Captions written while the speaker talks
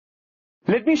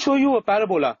Let me show you a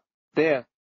parabola. There.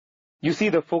 You see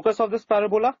the focus of this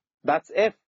parabola? That's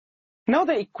F. Now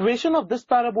the equation of this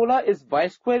parabola is y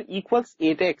square equals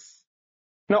 8x.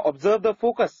 Now observe the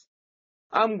focus.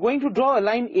 I'm going to draw a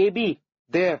line AB.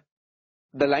 There.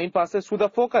 The line passes through the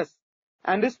focus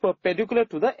and is perpendicular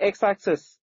to the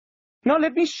x-axis. Now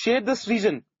let me shade this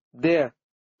region. There.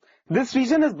 This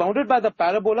region is bounded by the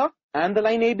parabola and the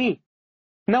line AB.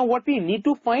 Now what we need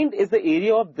to find is the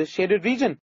area of this shaded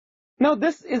region. Now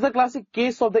this is the classic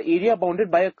case of the area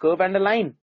bounded by a curve and a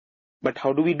line. But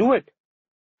how do we do it?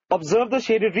 Observe the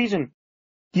shaded region.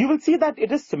 You will see that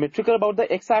it is symmetrical about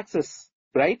the x-axis,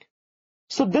 right?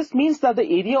 So this means that the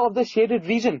area of the shaded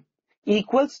region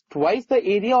equals twice the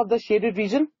area of the shaded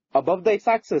region above the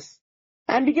x-axis.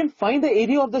 And we can find the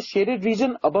area of the shaded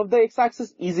region above the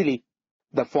x-axis easily.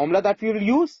 The formula that we will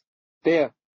use?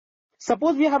 There.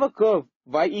 Suppose we have a curve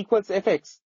y equals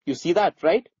fx. You see that,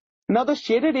 right? Now the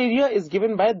shaded area is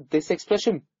given by this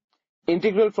expression.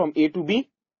 Integral from a to b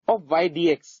of y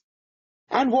dx.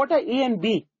 And what are a and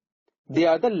b? They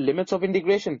are the limits of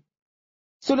integration.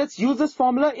 So let's use this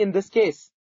formula in this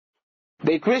case.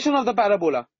 The equation of the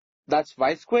parabola, that's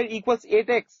y square equals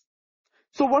 8x.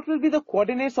 So what will be the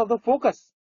coordinates of the focus?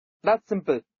 That's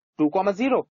simple, 2,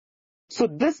 0. So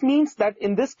this means that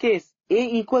in this case, a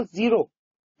equals 0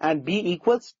 and b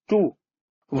equals 2.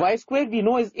 Y squared we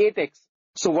know is 8x.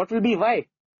 So what will be y?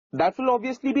 That will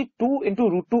obviously be 2 into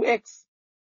root 2x.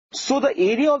 So the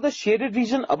area of the shaded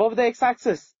region above the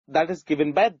x-axis, that is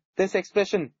given by this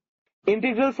expression.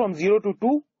 Integral from 0 to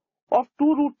 2 of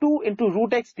 2 root 2 into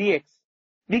root x dx.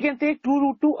 We can take 2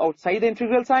 root 2 outside the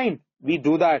integral sign. We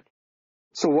do that.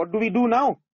 So what do we do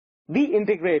now? We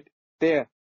integrate. There.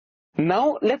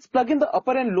 Now let's plug in the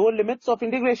upper and lower limits of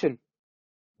integration.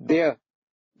 There.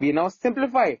 We now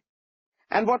simplify.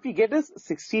 And what we get is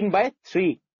 16 by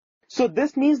 3. So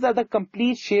this means that the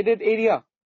complete shaded area,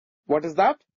 what is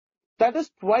that? That is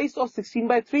twice of 16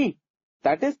 by 3.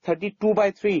 That is 32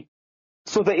 by 3.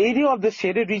 So the area of the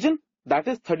shaded region, that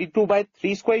is 32 by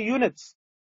 3 square units.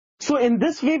 So in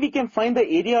this way we can find the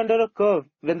area under a curve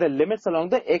when the limits along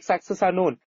the x-axis are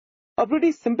known. A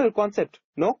pretty simple concept,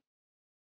 no?